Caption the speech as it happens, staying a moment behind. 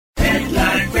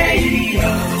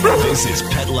This is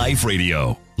Pet Life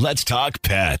Radio. Let's talk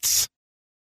pets.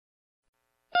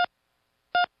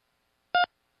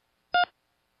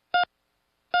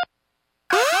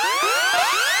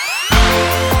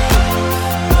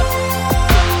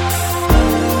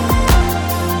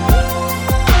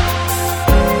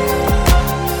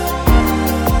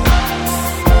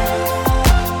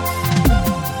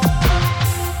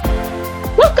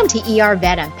 Welcome to ER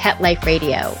Vet on Pet Life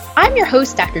Radio. I'm your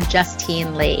host, Dr.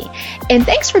 Justine Lee, and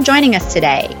thanks for joining us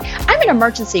today. I'm an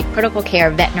emergency critical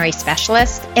care veterinary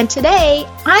specialist, and today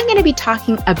I'm going to be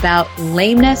talking about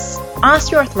lameness,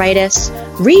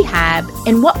 osteoarthritis, rehab,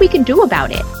 and what we can do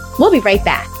about it. We'll be right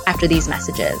back after these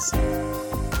messages.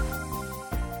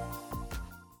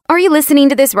 Are you listening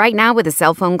to this right now with a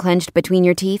cell phone clenched between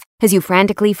your teeth as you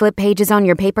frantically flip pages on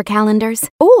your paper calendars?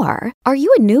 Or are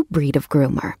you a new breed of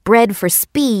groomer, bred for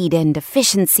speed and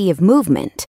efficiency of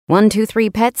movement?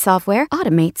 123 Pet software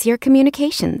automates your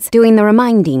communications, doing the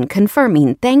reminding,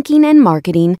 confirming, thanking, and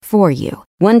marketing for you.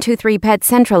 123 Pet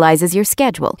centralizes your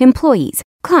schedule, employees,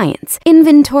 clients,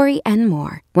 inventory, and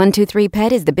more. 123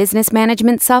 Pet is the business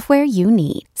management software you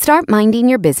need. Start minding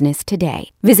your business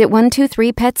today. Visit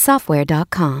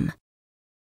 123petsoftware.com.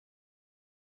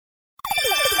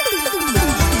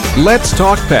 Let's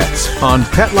Talk Pets on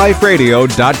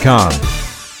PetLifeRadio.com.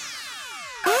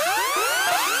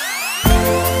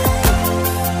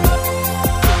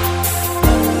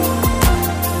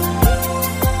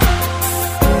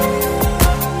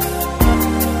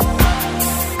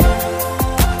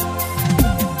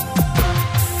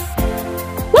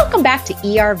 Welcome back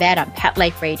to ER Vet on Pet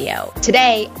Life Radio.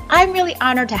 Today, I'm really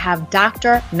honored to have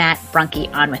Dr. Matt Brunke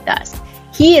on with us.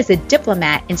 He is a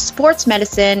diplomat in sports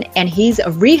medicine, and he's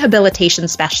a rehabilitation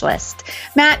specialist.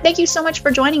 Matt, thank you so much for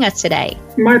joining us today.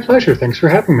 My pleasure. Thanks for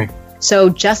having me. So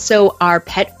just so our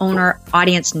pet owner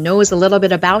audience knows a little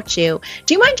bit about you,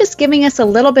 do you mind just giving us a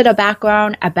little bit of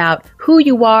background about who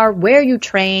you are, where you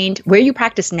trained, where you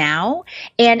practice now,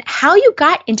 and how you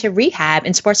got into rehab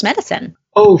in sports medicine?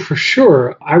 Oh, for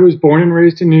sure. I was born and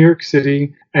raised in New York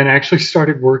City and actually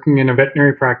started working in a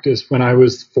veterinary practice when I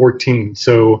was 14.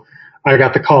 So I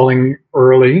got the calling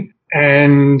early.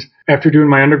 And after doing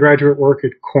my undergraduate work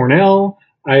at Cornell,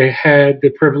 I had the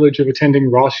privilege of attending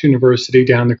Ross University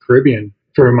down the Caribbean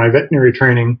for my veterinary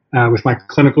training with my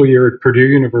clinical year at Purdue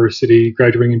University,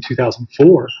 graduating in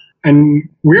 2004. And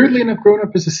weirdly enough, growing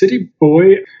up as a city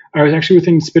boy, I was actually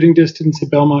within spitting distance of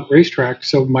Belmont Racetrack.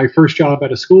 So my first job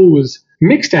out of school was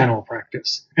mixed animal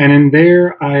practice. And in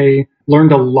there, I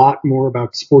learned a lot more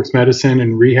about sports medicine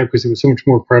and rehab because it was so much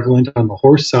more prevalent on the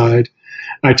horse side.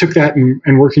 I took that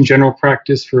and worked in general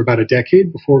practice for about a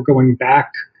decade before going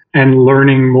back and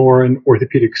learning more in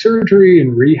orthopedic surgery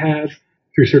and rehab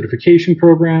through certification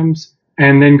programs,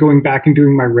 and then going back and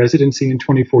doing my residency in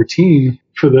 2014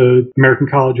 for the American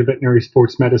College of Veterinary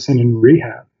Sports Medicine and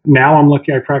Rehab. Now I'm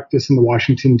lucky I practice in the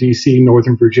Washington, D.C.,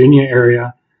 Northern Virginia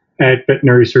area at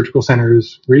Veterinary Surgical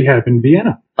Center's rehab in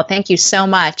Vienna. Well, thank you so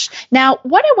much. Now,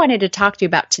 what I wanted to talk to you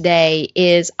about today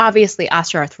is obviously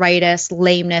osteoarthritis,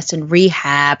 lameness, and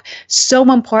rehab.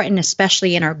 So important,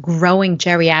 especially in our growing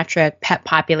geriatric pet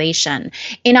population.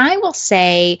 And I will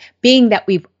say, being that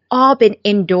we've all been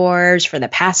indoors for the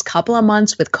past couple of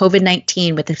months with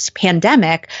COVID-19, with this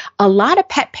pandemic, a lot of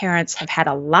pet parents have had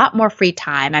a lot more free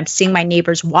time. I'm seeing my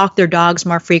neighbors walk their dogs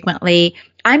more frequently.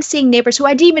 I'm seeing neighbors who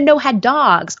I didn't even know had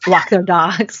dogs walk their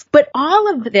dogs. But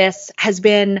all of this has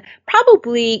been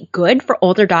probably good for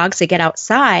older dogs to get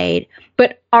outside.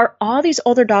 But are all these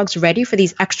older dogs ready for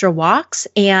these extra walks?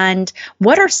 And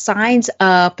what are signs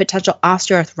of potential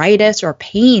osteoarthritis or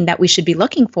pain that we should be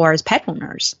looking for as pet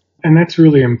owners? And that's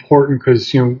really important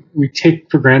because, we take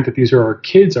for granted that these are our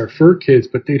kids, our fur kids,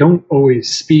 but they don't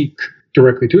always speak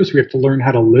directly to us. We have to learn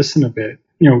how to listen a bit.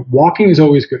 Walking is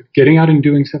always good. Getting out and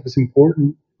doing stuff is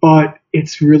important, but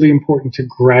it's really important to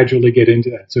gradually get into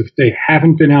that. So if they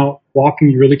haven't been out walking,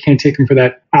 you really can't take them for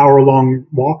that hour-long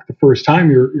walk the first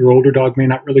time. Your older dog may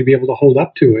not really be able to hold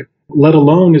up to it, let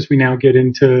alone as we now get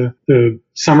into the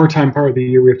summertime part of the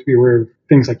year, we have to be aware of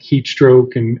things like heat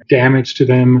stroke and damage to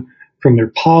them from their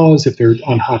paws if they're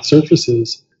on hot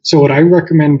surfaces. So what I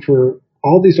recommend for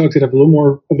all these dogs that have a little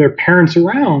more of their parents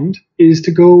around is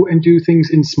to go and do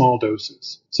things in small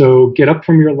doses. So get up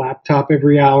from your laptop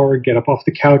every hour, get up off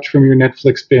the couch from your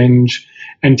Netflix binge,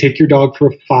 and take your dog for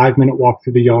a 5-minute walk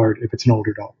through the yard if it's an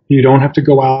older dog. You don't have to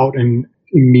go out and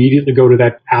immediately go to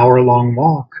that hour-long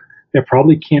walk. They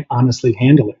probably can't honestly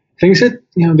handle it. Things that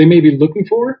they may be looking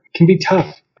for can be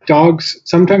tough. Dogs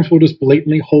sometimes will just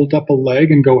blatantly hold up a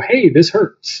leg and go, hey, this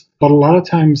hurts. But a lot of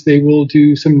times they will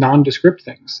do some nondescript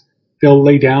things. They'll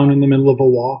lay down in the middle of a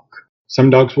walk. Some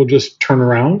dogs will just turn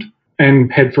around.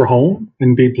 and head for home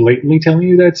and be blatantly telling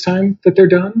you that it's time that they're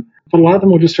done. But a lot of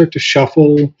them will just start to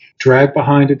shuffle, drag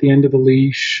behind at the end of the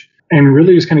leash, and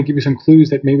really just kind of give you some clues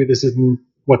that maybe this isn't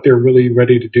what they're really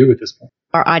ready to do at this point.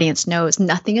 Our audience knows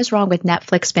nothing is wrong with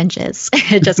Netflix binges.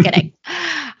 Just kidding.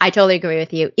 I totally agree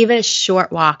with you. Even a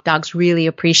short walk, dogs really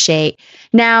appreciate.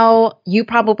 Now, you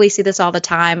probably see this all the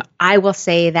time. I will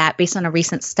say that based on a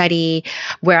recent study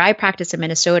where I practice in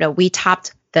Minnesota, we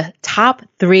topped the top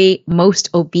 3 most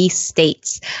obese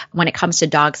states when it comes to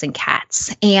dogs and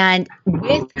cats. And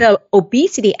with the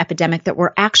obesity epidemic that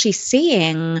we're actually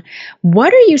seeing,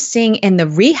 what are you seeing in the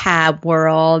rehab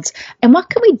world? And what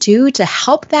can we do to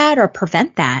help that or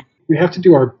prevent that? We have to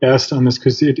do our best on this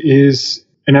because it is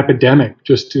an epidemic,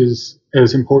 just as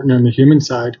important on the human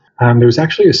side. There was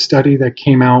actually a study that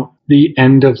came out the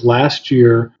end of last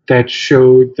year that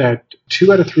showed that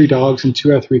 2 out of 3 dogs and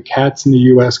 2 out of 3 cats in the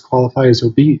U.S. qualify as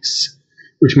obese,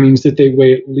 which means that they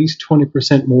weigh at least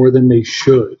 20% more than they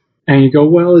should. And you go,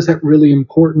 well, is that really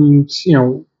important?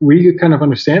 We kind of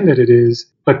understand that it is,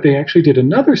 but they actually did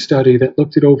another study that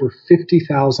looked at over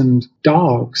 50,000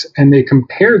 dogs, and they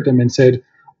compared them and said,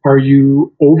 are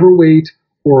you overweight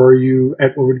or are you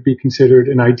at what would be considered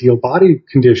an ideal body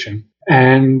condition?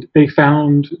 And they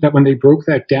found that when they broke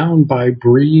that down by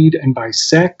breed and by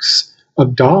sex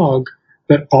of dog,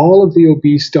 that all of the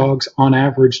obese dogs on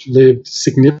average lived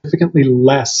significantly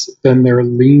less than their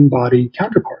lean body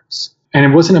counterparts. And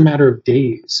it wasn't a matter of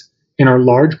days. In our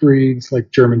large breeds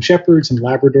like German Shepherds and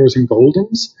Labradors and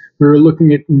Goldens, we were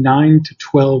looking at 9 to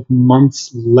 12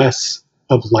 months less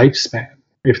of lifespan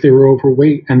if they were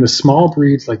overweight. And the small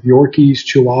breeds like Yorkies,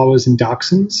 Chihuahuas, and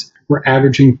Dachshunds were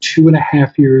averaging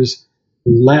 2.5 years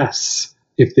less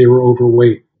if they were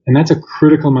overweight. And that's a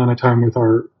critical amount of time with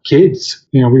our kids.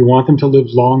 We want them to live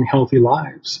long, healthy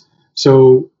lives.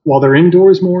 So while they're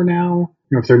indoors more now,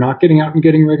 if they're not getting out and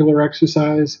getting regular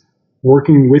exercise,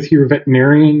 working with your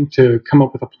veterinarian to come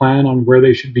up with a plan on where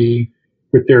they should be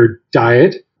with their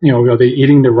diet. Are they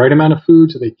eating the right amount of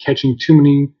foods? Are they catching too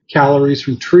many calories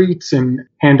from treats and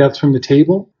handouts from the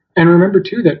table? And remember,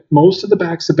 too, that most of the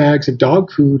bags of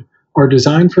dog food are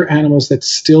designed for animals that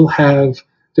still have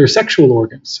their sexual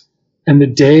organs. And the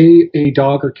day a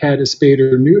dog or cat is spayed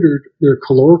or neutered, their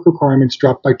caloric requirements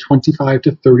drop by 25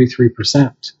 to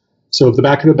 33%. So if the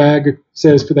back of the bag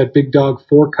says for that big dog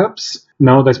 4 cups,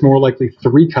 no, that's more likely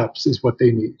 3 cups is what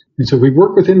they need. And so if we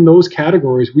work within those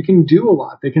categories, we can do a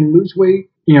lot. They can lose weight.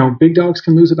 Big dogs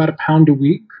can lose about 1 pound a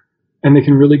week, and they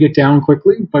can really get down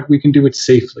quickly, but we can do it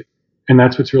safely. And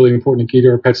that's what's really important to keep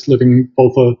our pets living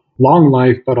both a long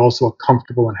life, but also a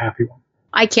comfortable and happy one.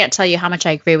 I can't tell you how much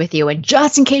I agree with you. And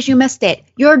just in case you missed it,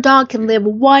 your dog can live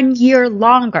 1 year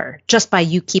longer just by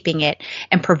you keeping it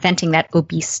and preventing that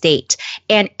obese state.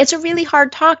 And it's a really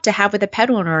hard talk to have with a pet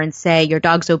owner and say, your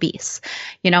dog's obese.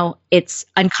 It's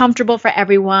uncomfortable for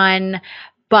everyone,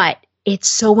 but it's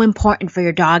so important for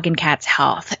your dog and cat's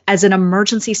health. As an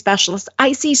emergency specialist,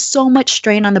 I see so much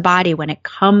strain on the body when it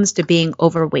comes to being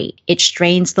overweight. It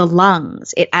strains the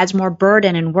lungs. It adds more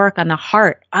burden and work on the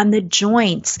heart, on the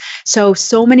joints.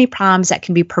 So many problems that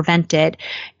can be prevented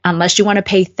unless you want to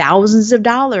pay thousands of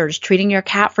dollars treating your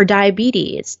cat for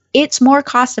diabetes. It's more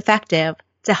cost effective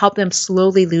to help them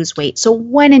slowly lose weight. So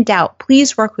when in doubt,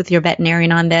 please work with your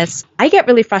veterinarian on this. I get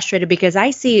really frustrated because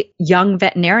I see young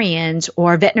veterinarians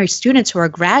or veterinary students who are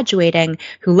graduating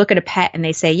who look at a pet and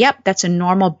they say, yep, that's a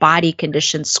normal body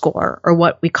condition score, or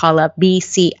what we call a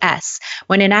BCS,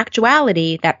 when in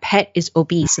actuality, that pet is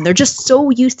obese. And they're just so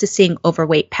used to seeing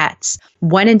overweight pets.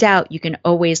 When in doubt, you can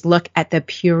always look at the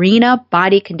Purina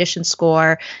body condition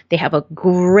score. They have a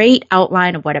great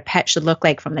outline of what a pet should look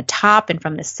like from the top and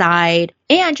from the side.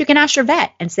 And you can ask your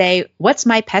vet and say, what's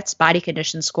my pet's body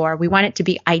condition score? We want it to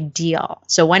be ideal.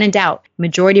 So when in doubt,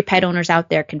 majority of pet owners out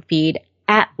there can feed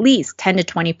at least 10 to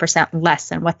 20% less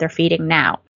than what they're feeding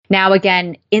now. Now,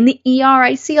 again, in the ER,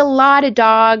 I see a lot of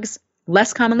dogs,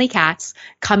 less commonly cats,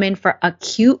 come in for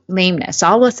acute lameness.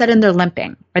 All of a sudden they're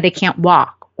limping, or they can't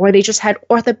walk, or they just had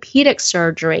orthopedic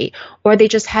surgery, or they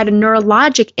just had a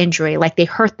neurologic injury, like they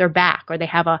hurt their back, or they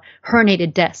have a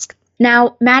herniated disc.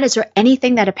 Now, Matt, is there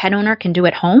anything that a pet owner can do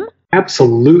at home?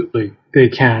 Absolutely, they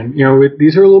can.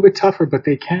 These are a little bit tougher, but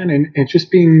they can. And just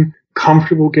being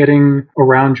comfortable getting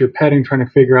around your pet and trying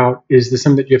to figure out, is this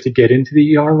something that you have to get into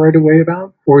the ER right away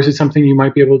about? Or is it something you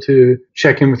might be able to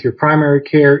check in with your primary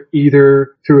care,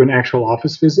 either through an actual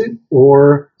office visit,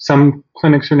 or some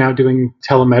clinics are now doing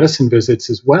telemedicine visits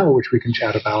as well, which we can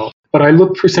chat about. But I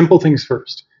look for simple things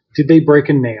first. Did they break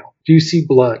a nail? Do you see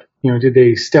blood? Did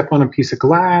they step on a piece of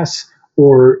glass?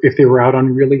 Or if they were out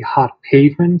on really hot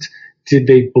pavement, did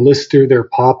they blister their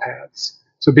paw pads?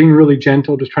 So being really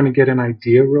gentle, just trying to get an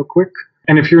idea real quick.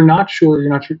 And if you're not sure,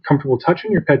 you're not comfortable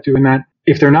touching your pet doing that,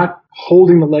 if they're not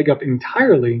holding the leg up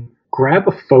entirely, grab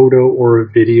a photo or a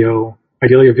video,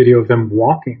 ideally a video of them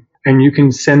walking. And you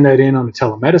can send that in on a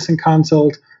telemedicine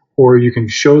consult, or you can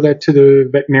show that to the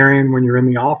veterinarian when you're in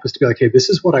the office to be like, hey, this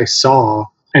is what I saw.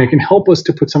 And it can help us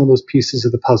to put some of those pieces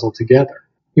of the puzzle together.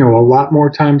 A lot more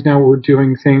times now we're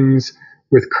doing things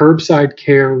with curbside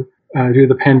care due to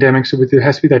the pandemic. So there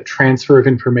has to be that transfer of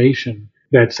information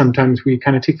that sometimes we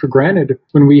kind of take for granted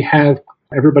when we have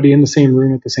everybody in the same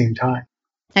room at the same time.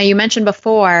 Now, you mentioned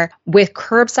before with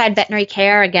curbside veterinary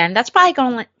care, again, that's probably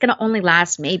going to only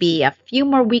last maybe a few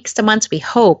more weeks to months, we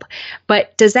hope.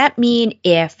 But does that mean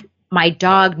if my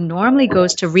dog normally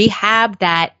goes to rehab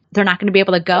that they're not going to be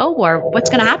able to go, or what's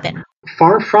going to happen?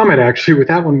 Far from it, actually. With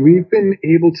that one, we've been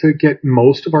able to get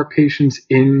most of our patients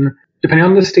in, depending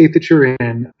on the state that you're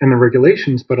in and the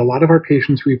regulations, but a lot of our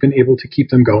patients, we've been able to keep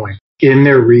them going in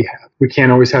their rehab. We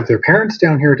can't always have their parents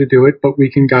down here to do it, but we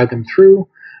can guide them through.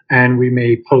 And we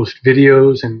may post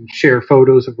videos and share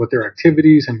photos of what their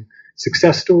activities and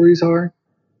success stories are.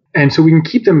 And so we can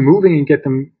keep them moving and get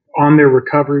them on their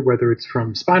recovery, whether it's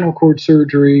from spinal cord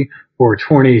surgery or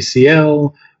torn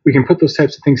ACL. We can put those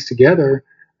types of things together.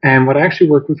 And what I actually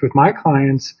work with my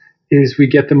clients is we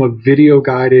get them a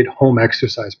video-guided home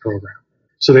exercise program.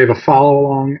 So they have a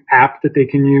follow-along app that they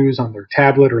can use on their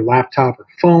tablet or laptop or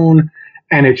phone,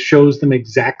 and it shows them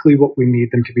exactly what we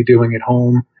need them to be doing at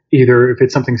home. Either if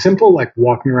it's something simple like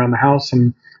walking around the house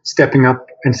and stepping up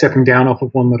and stepping down off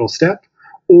of one little step,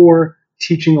 or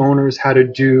teaching owners how to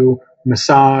do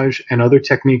massage and other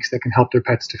techniques that can help their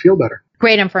pets to feel better.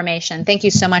 Great information. Thank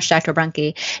you so much, Dr.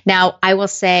 Brunke. Now, I will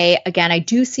say, again, I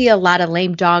do see a lot of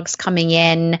lame dogs coming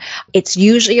in. It's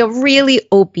usually a really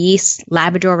obese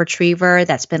Labrador Retriever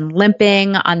that's been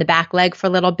limping on the back leg for a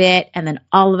little bit, and then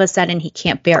all of a sudden he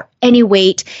can't bear any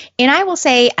weight. And I will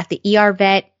say at the ER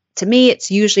vet, to me, it's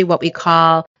usually what we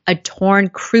call a torn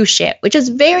cruciate, which is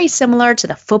very similar to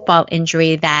the football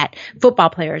injury that football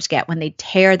players get when they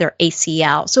tear their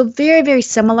ACL. So very, very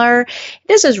similar.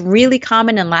 This is really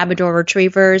common in Labrador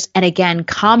Retrievers, and again,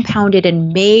 compounded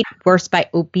and made worse by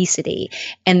obesity.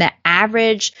 And the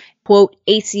average, quote,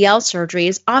 ACL surgery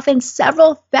is often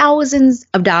several thousands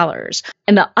of dollars.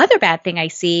 And the other bad thing I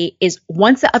see is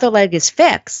once the other leg is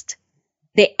fixed,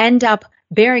 they end up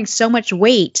bearing so much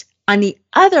weight on the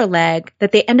other leg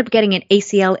that they end up getting an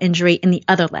ACL injury in the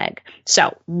other leg.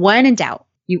 So when in doubt,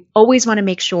 you always want to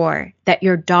make sure that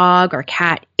your dog or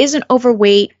cat isn't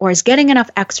overweight or is getting enough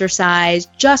exercise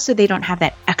just so they don't have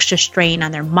that extra strain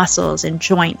on their muscles and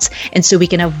joints. And so we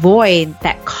can avoid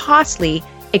that costly,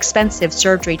 expensive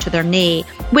surgery to their knee,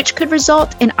 which could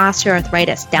result in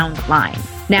osteoarthritis down the line.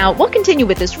 Now, we'll continue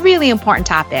with this really important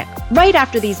topic right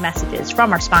after these messages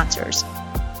from our sponsors.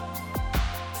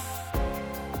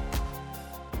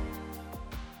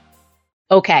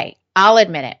 Okay, I'll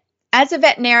admit it. As a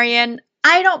veterinarian,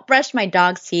 I don't brush my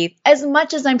dog's teeth as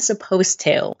much as I'm supposed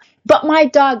to, but my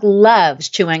dog loves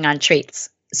chewing on treats.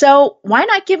 So why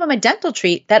not give him a dental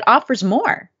treat that offers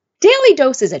more? Daily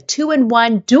Dose is a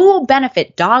 2-in-1 dual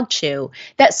benefit dog chew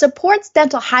that supports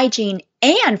dental hygiene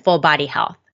and full body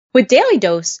health. With Daily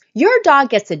Dose, your dog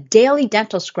gets a daily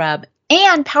dental scrub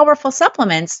and powerful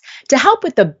supplements to help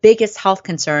with the biggest health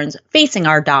concerns facing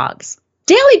our dogs.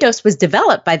 Daily Dose was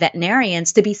developed by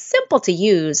veterinarians to be simple to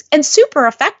use and super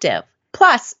effective.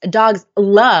 Plus, dogs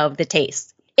love the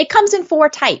taste. It comes in 4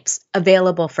 types,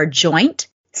 available for joint,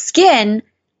 skin,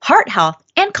 heart health,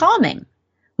 and calming.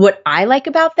 What I like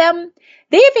about them?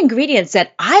 They have ingredients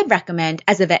that I'd recommend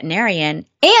as a veterinarian,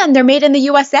 and they're made in the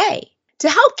USA. To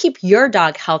help keep your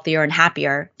dog healthier and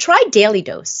happier, try Daily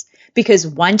Dose, because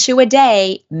 1 chew a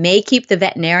day may keep the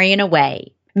veterinarian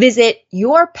away. Visit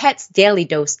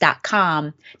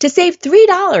yourpetsdailydose.com to save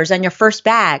 $3 on your first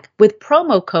bag with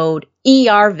promo code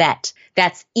ERVET.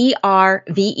 That's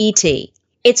ERVET.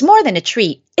 It's more than a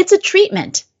treat. It's a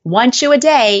treatment. 1 chew a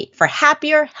day for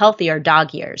happier, healthier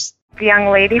dog years. The young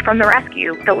lady from the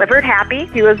rescue delivered happy.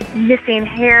 He was missing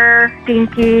hair,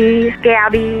 stinky,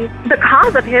 scabby. The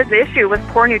cause of his issue was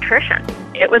poor nutrition.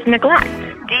 It was neglect.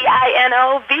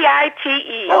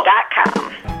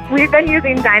 DINOVITE.com. We've been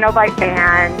using Dinovite,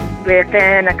 and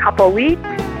within a couple weeks,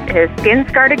 his skin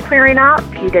started clearing up.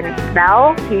 He didn't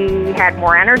smell. He had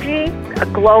more energy, a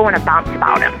glow, and a bounce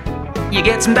about him. You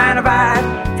get some Dinovite,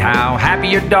 how happy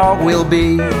your dog will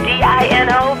be.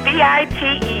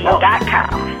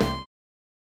 DINOVITE.com.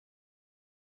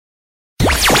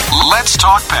 Let's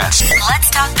talk pets.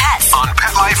 Let's talk pets On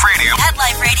Pet Life Radio. Pet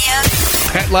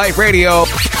Life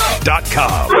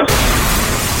PetLifeRadio.com. Radio.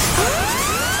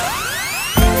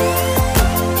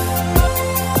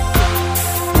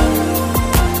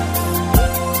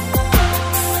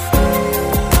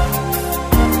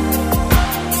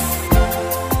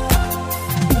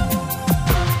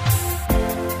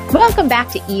 back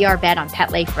to ER Vet on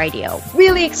Pet Life Radio.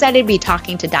 Really excited to be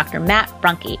talking to Dr. Matt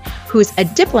Brunke, who's a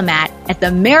diplomat at the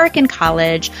American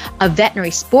College of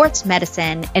Veterinary Sports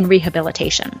Medicine and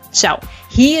Rehabilitation. So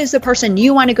he is the person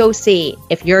you want to go see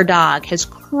if your dog has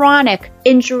chronic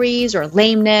injuries or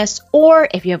lameness, or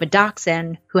if you have a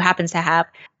dachshund who happens to have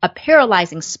a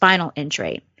paralyzing spinal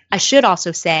injury. I should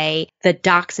also say the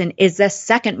dachshund is the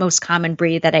second most common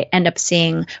breed that I end up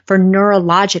seeing for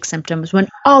neurologic symptoms when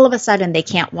all of a sudden they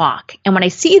can't walk. And when I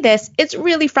see this, it's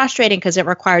really frustrating because it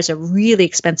requires a really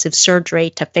expensive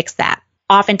surgery to fix that.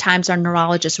 Oftentimes, our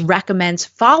neurologist recommends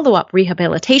follow-up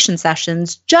rehabilitation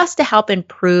sessions just to help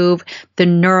improve the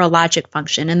neurologic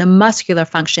function and the muscular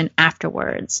function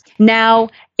afterwards. Now,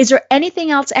 is there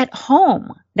anything else at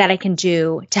home that I can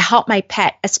do to help my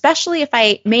pet, especially if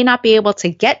I may not be able to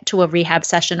get to a rehab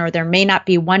session or there may not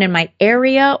be one in my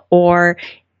area or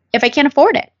if I can't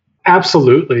afford it?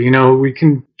 Absolutely. We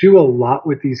can do a lot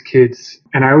with these kids.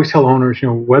 And I always tell owners,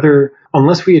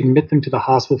 unless we admit them to the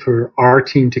hospital for our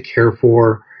team to care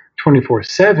for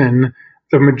 24/7,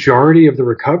 the majority of the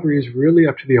recovery is really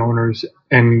up to the owners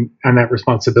and that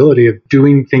responsibility of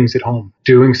doing things at home,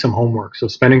 doing some homework. So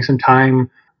spending some time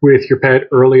with your pet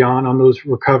early on those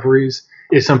recoveries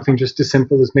is something just as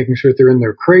simple as making sure that they're in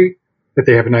their crate, that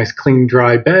they have a nice, clean,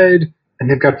 dry bed, and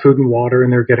they've got food and water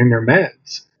and they're getting their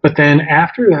meds. But then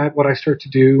after that, what I start to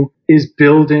do is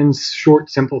build in short,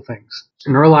 simple things.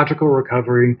 Neurological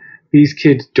recovery, these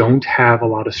kids don't have a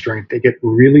lot of strength. They get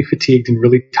really fatigued and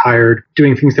really tired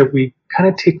doing things that we kind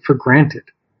of take for granted,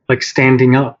 like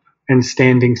standing up and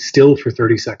standing still for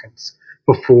 30 seconds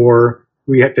before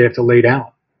they have to lay down.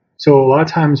 So a lot of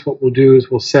times what we'll do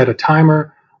is we'll set a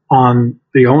timer on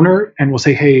the owner and we'll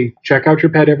say, hey, check out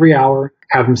your pet every hour,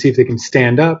 have them see if they can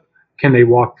stand up. Can they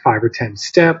walk 5 or 10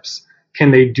 steps?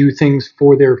 Can they do things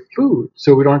for their food?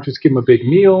 So we don't have to just give them a big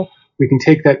meal. We can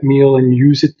take that meal and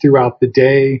use it throughout the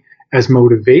day as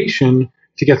motivation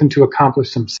to get them to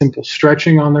accomplish some simple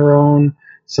stretching on their own,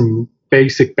 some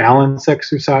basic balance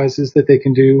exercises that they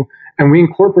can do. And we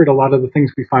incorporate a lot of the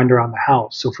things we find around the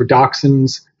house. So for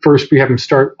dachshunds, first we have them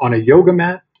start on a yoga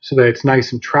mat so that it's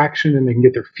nice and traction and they can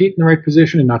get their feet in the right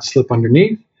position and not slip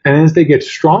underneath. And as they get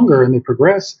stronger and they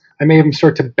progress, I may have them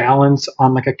start to balance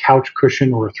on like a couch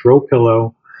cushion or a throw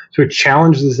pillow. So it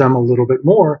challenges them a little bit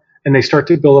more and they start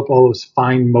to build up all those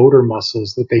fine motor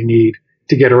muscles that they need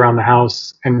to get around the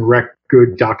house and wreak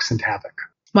good dachshund havoc.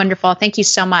 Wonderful. Thank you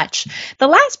so much. The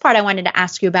last part I wanted to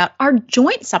ask you about are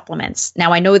joint supplements.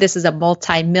 Now, I know this is a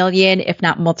multi-million, if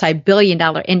not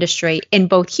multi-billion-dollar industry in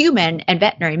both human and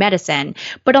veterinary medicine.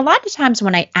 But a lot of times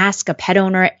when I ask a pet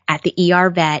owner at the ER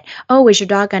vet, oh, is your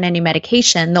dog on any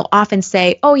medication? They'll often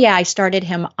say, oh, yeah, I started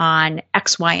him on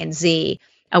X, Y, and Z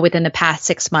within the past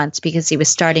 6 months because he was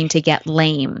starting to get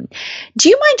lame. Do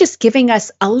you mind just giving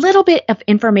us a little bit of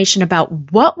information about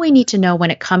what we need to know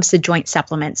when it comes to joint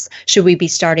supplements? Should we be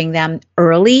starting them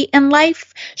early in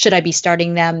life? Should I be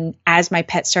starting them as my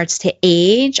pet starts to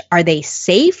age? Are they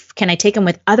safe? Can I take them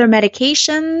with other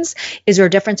medications? Is there a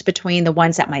difference between the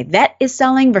ones that my vet is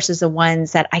selling versus the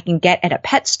ones that I can get at a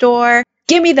pet store?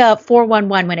 Give me the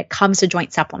 411 when it comes to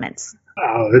joint supplements.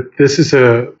 This is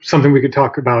something we could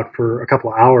talk about for a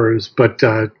couple of hours, but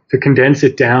to condense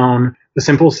it down, the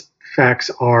simple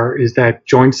facts is that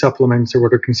joint supplements are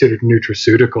what are considered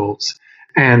nutraceuticals,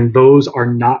 and those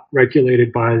are not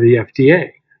regulated by the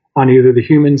FDA on either the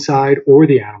human side or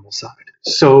the animal side.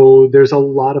 So there's a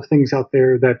lot of things out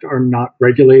there that are not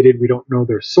regulated. We don't know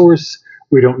their source.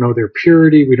 We don't know their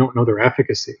purity. We don't know their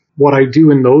efficacy. What I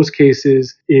do in those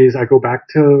cases is I go back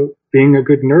to being a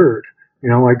good nerd.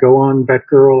 I go on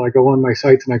VetGirl, I go on my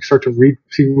sites, and I start to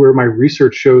see where my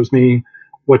research shows me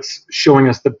what's showing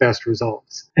us the best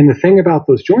results. And the thing about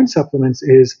those joint supplements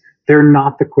is they're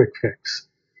not the quick fix.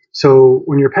 So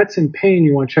when your pet's in pain,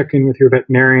 you want to check in with your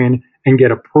veterinarian and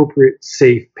get appropriate,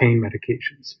 safe pain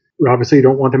medications. We obviously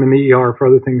don't want them in the ER for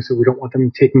other things, so we don't want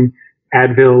them taking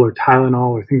Advil or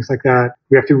Tylenol or things like that.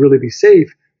 We have to really be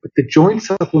safe. But the joint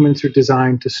supplements are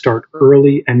designed to start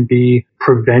early and be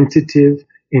preventative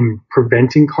in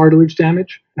preventing cartilage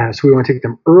damage. So we want to take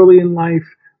them early in life.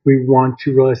 We want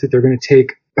to realize that they're going to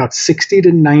take about 60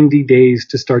 to 90 days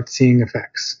to start seeing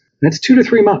effects. And that's 2 to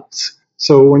 3 months.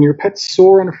 So when your pet's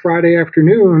sore on a Friday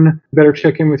afternoon, you better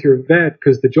check in with your vet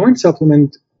because the joint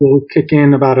supplement will kick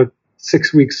in about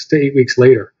 6 weeks to 8 weeks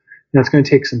later. And that's going to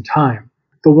take some time.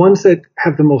 The ones that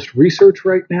have the most research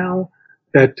right now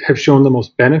that have shown the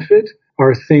most benefit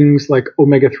are things like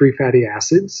omega-3 fatty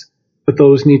acids, but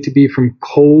those need to be from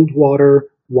cold water,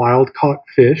 wild-caught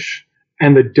fish.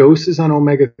 And the doses on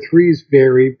omega-3s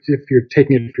vary if you're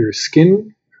taking it for your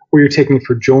skin or you're taking it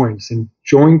for joints. And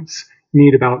joints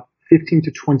need about 15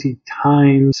 to 20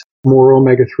 times more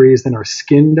omega-3s than our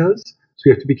skin does. So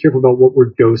we have to be careful about what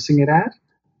we're dosing it at.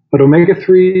 But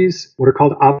omega-3s, what are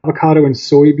called avocado and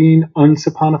soybean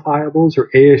unsaponifiables, or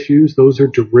ASUs, those are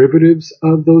derivatives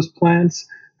of those plants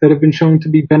that have been shown to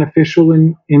be beneficial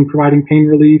in providing pain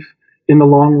relief in the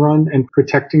long run and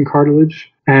protecting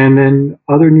cartilage. And then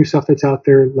other new stuff that's out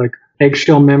there, like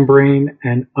eggshell membrane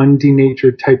and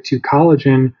undenatured type 2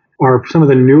 collagen, are some of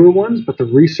the newer ones, but the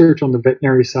research on the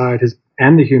veterinary side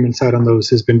and the human side on those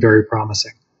has been very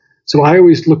promising. So I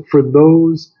always look for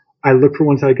those. I look for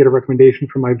ones that I get a recommendation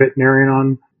from my veterinarian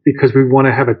on, because we want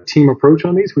to have a team approach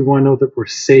on these. We want to know that we're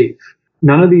safe.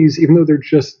 None of these, even though they're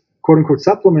just quote unquote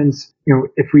supplements,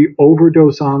 if we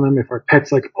overdose on them, if our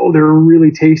pet's like, oh, they're really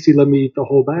tasty, let me eat the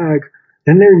whole bag,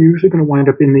 then they're usually going to wind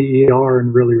up in the ER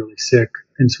and really, really sick.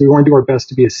 And so we want to do our best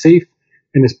to be as safe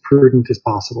and as prudent as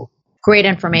possible. Great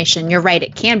information. You're right.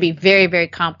 It can be very, very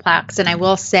complex. And I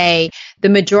will say the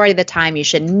majority of the time, you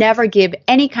should never give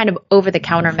any kind of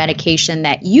over-the-counter medication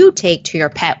that you take to your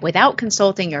pet without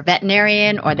consulting your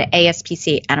veterinarian or the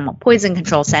ASPCA Animal Poison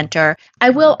Control Center.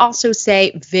 I will also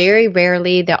say very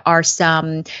rarely there are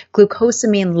some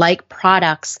glucosamine-like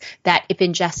products that, if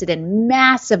ingested in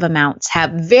massive amounts,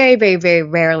 have very, very, very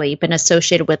rarely been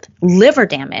associated with liver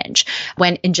damage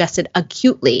when ingested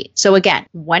acutely. So again,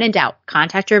 when in doubt,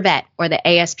 contact your vet or the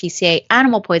ASPCA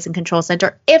Animal Poison Control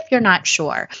Center if you're not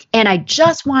sure. And I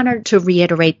just wanted to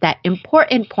reiterate that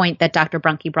important point that Dr.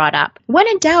 Brunke brought up. When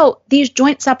in doubt, these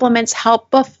joint supplements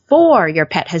help before your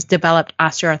pet has developed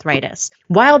osteoarthritis,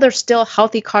 while there's still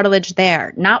healthy cartilage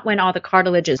there, not when all the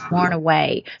cartilage is worn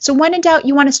away. So when in doubt,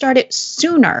 you want to start it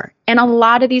sooner. And a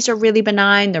lot of these are really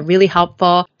benign. They're really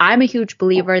helpful. I'm a huge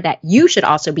believer that you should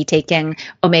also be taking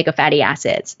omega fatty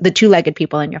acids, the two-legged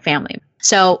people in your family.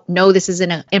 So no, this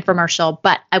isn't an infomercial,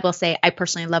 but I will say I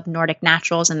personally love Nordic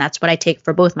Naturals, and that's what I take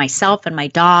for both myself and my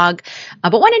dog.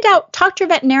 But when in doubt, talk to your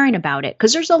veterinarian about it,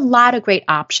 because there's a lot of great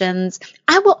options.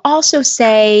 I will also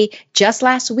say just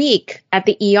last week at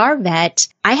the ER vet,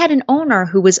 I had an owner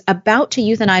who was about to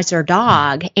euthanize their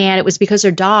dog, and it was because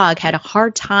their dog had a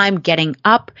hard time getting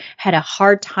up, had a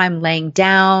hard time laying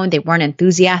down. They weren't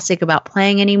enthusiastic about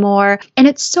playing anymore. And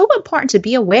it's so important to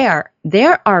be aware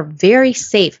there are very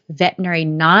safe veterinary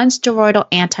non-steroidal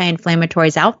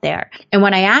anti-inflammatories out there. And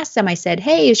when I asked them, I said,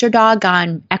 hey, is your dog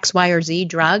on X, Y, or Z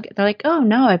drug? They're like, oh,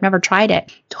 no, I've never tried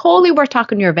it. Totally worth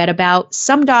talking to your vet about.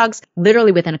 Some dogs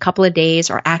literally within a couple of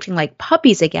days are acting like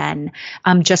puppies again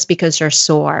just because they're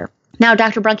sore. Now,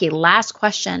 Dr. Brunke, last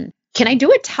question. Can I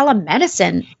do a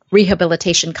telemedicine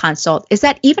rehabilitation consult? Is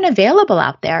that even available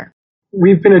out there?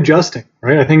 We've been adjusting,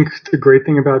 right? I think the great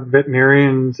thing about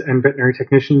veterinarians and veterinary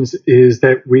technicians is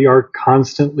that we are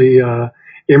constantly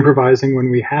improvising when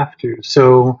we have to.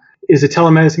 So is a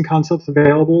telemedicine consult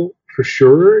available? For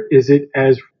sure.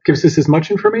 Gives us as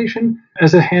much information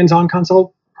as a hands-on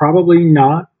consult? Probably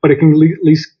not, but it can at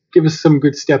least give us some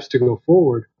good steps to go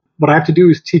forward. What I have to do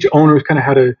is teach owners kind of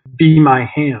how to be my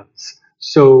hands.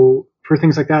 So for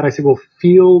things like that, I say, well,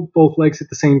 feel both legs at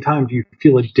the same time. Do you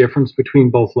feel a difference between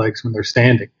both legs when they're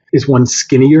standing? Is one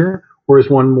skinnier or is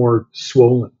one more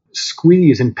swollen?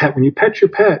 Squeeze and pet. When you pet your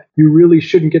pet, you really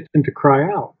shouldn't get them to cry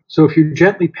out. So if you're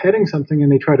gently petting something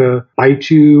and they try to bite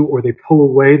you or they pull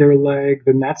away their leg,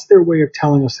 then that's their way of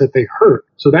telling us that they hurt.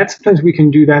 So that's sometimes we can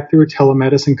do that through a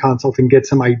telemedicine consult and get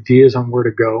some ideas on where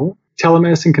to go.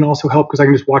 Telemedicine can also help because I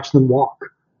can just watch them walk.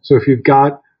 So if you've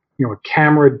got a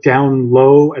camera down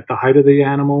low at the height of the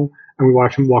animal, and we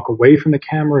watch them walk away from the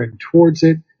camera and towards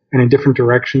it and in different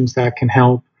directions, that can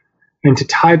help. And to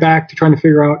tie back to trying to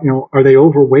figure out, are they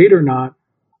overweight or not?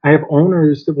 I have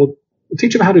owners that will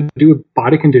teach them how to do a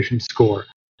body condition score.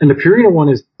 And the Purina one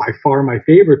is by far my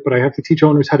favorite, but I have to teach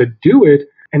owners how to do it.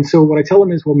 And so what I tell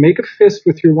them is, well, make a fist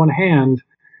with your one hand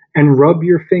and rub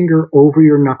your finger over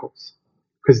your knuckles,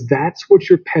 because that's what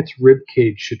your pet's rib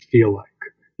cage should feel like.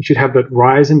 You should have that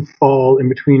rise and fall in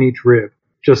between each rib,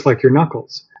 just like your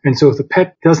knuckles. And so if the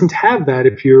pet doesn't have that,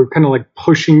 if you're kind of like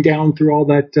pushing down through all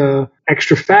that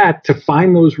extra fat to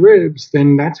find those ribs,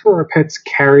 then that's where our pets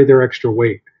carry their extra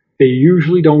weight. They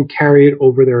usually don't carry it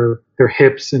over their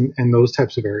hips and those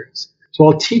types of areas. So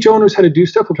I'll teach owners how to do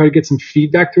stuff. We'll try to get some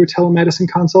feedback through a telemedicine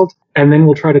consult, and then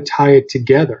we'll try to tie it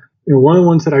together. One of the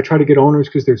ones that I try to get owners,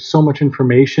 because there's so much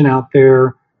information out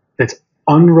there that's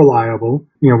unreliable.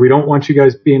 We don't want you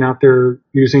guys being out there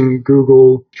using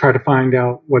Google, try to find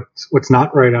out what's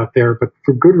not right out there. But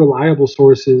for good, reliable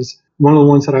sources, one of the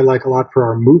ones that I like a lot for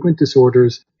our movement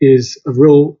disorders is a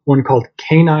real one called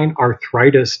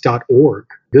caninearthritis.org.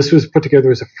 This was put together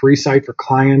as a free site for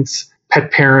clients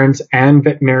pet parents and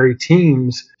veterinary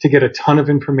teams to get a ton of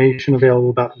information available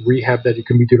about rehab that you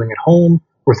can be doing at home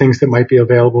or things that might be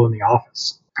available in the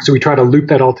office. So we try to loop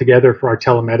that all together for our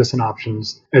telemedicine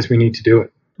options as we need to do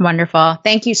it. Wonderful.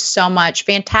 Thank you so much.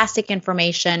 Fantastic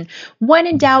information. When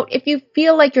in doubt, if you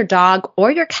feel like your dog or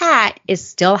your cat is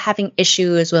still having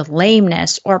issues with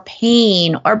lameness or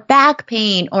pain or back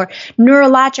pain or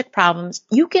neurologic problems,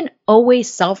 you can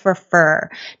always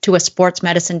self-refer to a sports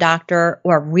medicine doctor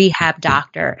or a rehab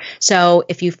doctor. So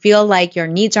if you feel like your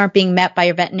needs aren't being met by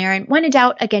your veterinarian, when in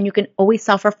doubt, again, you can always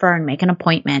self-refer and make an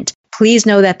appointment. Please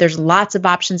know that there's lots of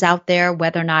options out there,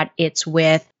 whether or not it's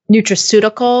with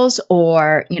nutraceuticals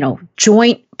or,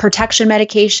 joint protection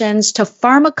medications to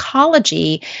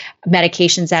pharmacology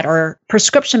medications that are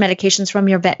prescription medications from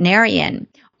your veterinarian.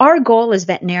 Our goal as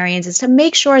veterinarians is to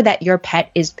make sure that your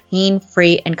pet is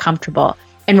pain-free and comfortable.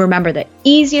 And remember, the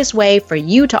easiest way for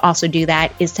you to also do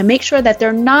that is to make sure that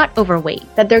they're not overweight,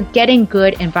 that they're getting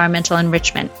good environmental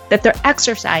enrichment, that they're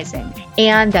exercising,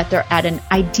 and that they're at an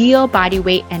ideal body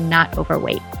weight and not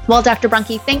overweight. Well, Dr.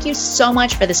 Brunke, thank you so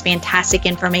much for this fantastic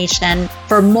information.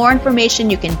 For more information,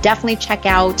 you can definitely check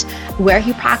out where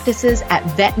he practices at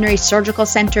veterinary surgical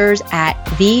centers at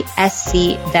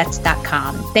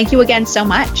vscvets.com. Thank you again so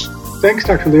much. Thanks,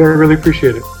 Dr. Lee. I really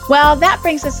appreciate it. Well, that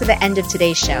brings us to the end of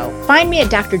today's show. Find me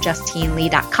at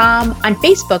drjustinelee.com, on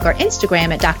Facebook or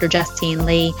Instagram at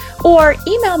drjustinelee, or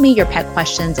email me your pet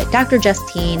questions at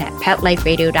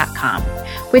drjustine@petliferadio.com.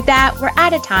 With that, we're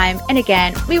out of time. And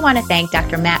again, we want to thank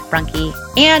Dr. Matt Brunke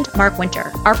and Mark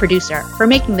Winter, our producer, for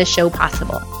making this show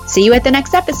possible. See you at the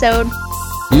next episode.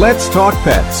 Let's Talk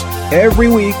Pets, every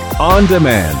week on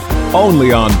demand,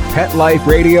 only on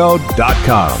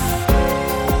PetLifeRadio.com.